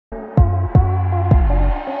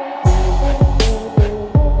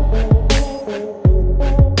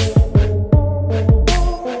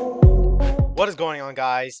is going on,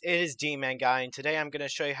 guys? It is D-Man Guy, and today I'm going to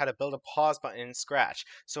show you how to build a pause button in Scratch.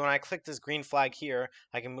 So when I click this green flag here,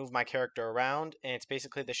 I can move my character around, and it's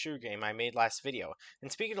basically the shoe game I made last video. And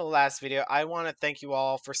speaking of the last video, I want to thank you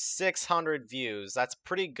all for 600 views. That's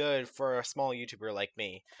pretty good for a small YouTuber like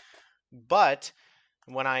me. But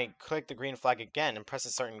when I click the green flag again and press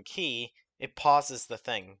a certain key, it pauses the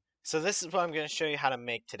thing. So this is what I'm going to show you how to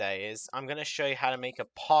make today, is I'm going to show you how to make a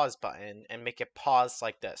pause button and make it pause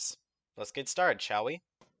like this. Let's get started, shall we?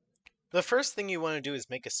 The first thing you want to do is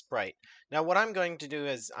make a sprite. Now what I'm going to do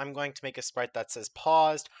is I'm going to make a sprite that says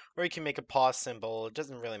paused, or you can make a pause symbol. It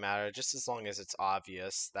doesn't really matter, just as long as it's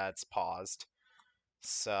obvious that it's paused.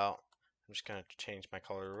 So I'm just going to change my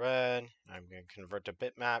color to red. I'm going to convert to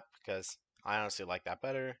bitmap because I honestly like that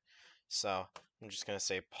better. So I'm just going to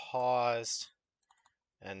say paused,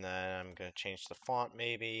 and then I'm going to change the font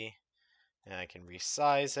maybe, and I can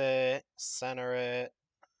resize it, center it,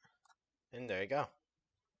 and there you go.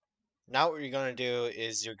 Now what you're going to do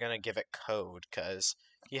is you're going to give it code, because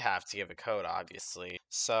you have to give it code, obviously.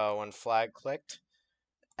 So when flag clicked,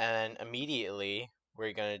 and immediately what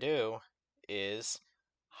you're going to do is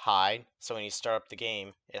hide. So when you start up the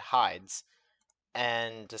game, it hides.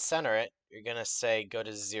 And to center it, you're going to say go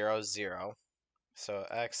to 0, 0. So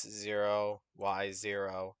x 0, y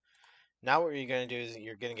 0. Now what you're going to do is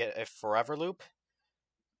you're going to get a forever loop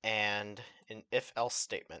and an if-else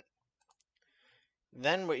statement.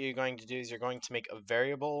 Then what you're going to do is you're going to make a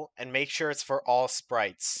variable and make sure it's for all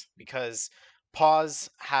sprites, because pause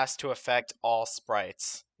has to affect all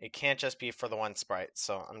sprites. It can't just be for the one sprite.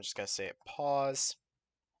 So I'm just going to say pause.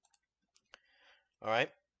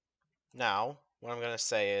 Alright. Now what I'm going to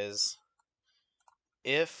say is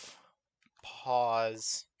if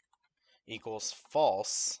pause equals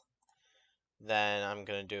false, then I'm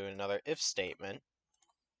going to do another if statement.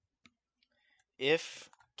 If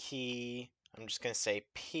key, I'm just going to say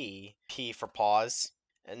P for pause.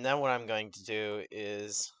 And then what I'm going to do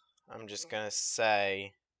is I'm just going to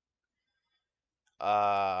say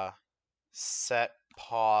set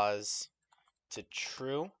pause to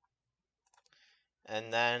true.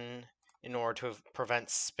 And then in order to prevent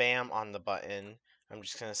spam on the button, I'm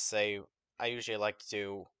just going to say, I usually like to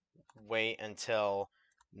do wait until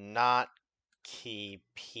not key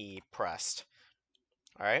P pressed.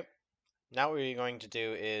 Alright, now what you're going to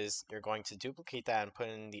do is you're going to duplicate that and put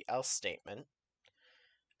in the else statement.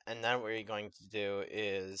 And then what you're going to do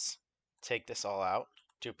is take this all out,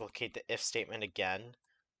 duplicate the if statement again,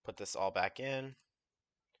 put this all back in.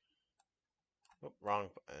 Oop, wrong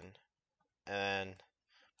button. And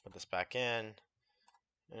put this back in,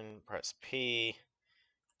 and press P.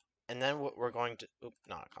 And then what we're going to,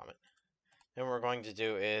 not a comment. Then what we're going to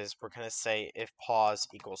do is we're going to say if pause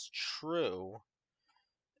equals true,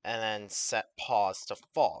 and then set pause to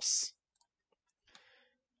false.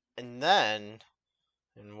 And then,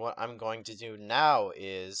 what I'm going to do now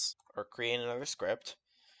is, or create another script,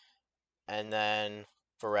 and then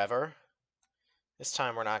forever. This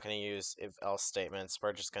time we're not going to use if-else statements.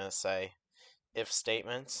 We're just going to say if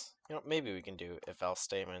statements. Maybe we can do if-else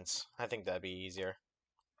statements. I think that'd be easier.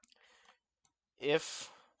 If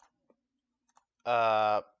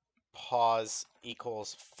pause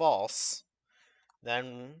equals false,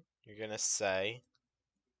 then you're going to say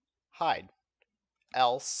hide,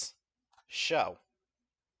 else show.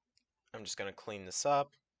 I'm just going to clean this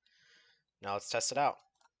up. Now let's test it out.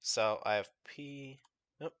 So I have P.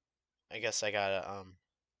 Nope. I guess I gotta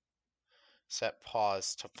set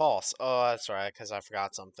pause to false. Oh, that's right, because I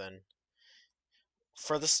forgot something.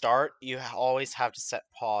 For the start, you always have to set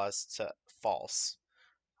pause to false.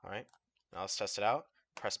 Alright, now let's test it out.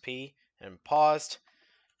 Press P and paused.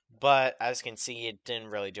 But as you can see, it didn't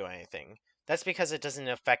really do anything. That's because it doesn't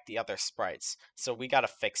affect the other sprites. So we gotta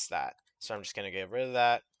fix that. So I'm just gonna get rid of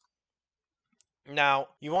that. Now,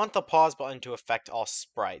 you want the pause button to affect all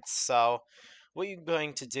sprites, so what you're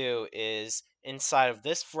going to do is, inside of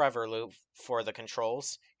this forever loop for the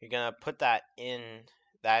controls, you're going to put that in,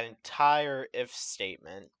 that entire if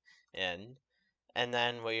statement in, and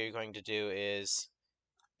then what you're going to do is,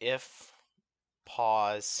 if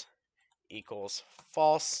pause equals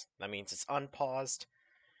false, that means it's unpaused,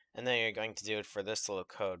 and then you're going to do it for this little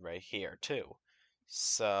code right here too.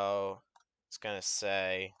 So, it's going to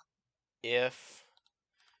say, if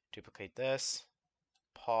duplicate this,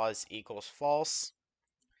 pause equals false.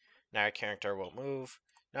 Now your character won't move.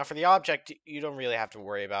 Now for the object, you don't really have to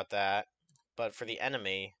worry about that, but for the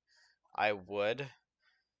enemy, I would.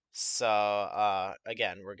 So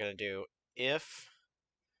again, we're gonna do if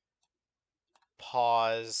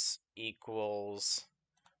pause equals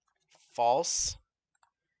false,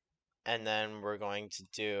 and then we're going to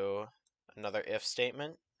do another if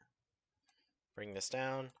statement. Bring this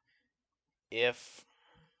down. If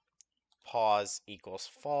pause equals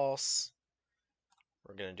false,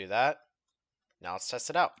 we're going to do that. Now let's test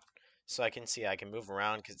it out. So I can see I can move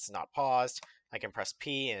around because it's not paused. I can press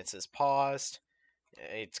P and it says paused.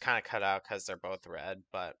 It's kind of cut out because they're both red,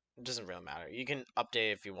 but it doesn't really matter. You can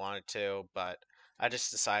update if you wanted to, but I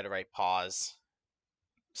just decided to write pause.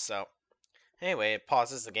 So anyway, it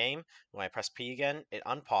pauses the game. When I press P again, it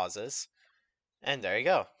unpauses. And there you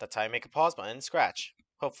go. That's how you make a pause button in Scratch.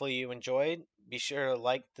 Hopefully you enjoyed. Be sure to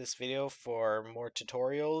like this video for more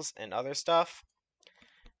tutorials and other stuff.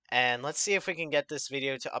 And let's see if we can get this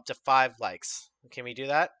video to up to 5 likes. Can we do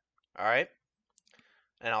that? Alright.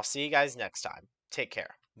 And I'll see you guys next time. Take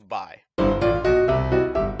care. Bye.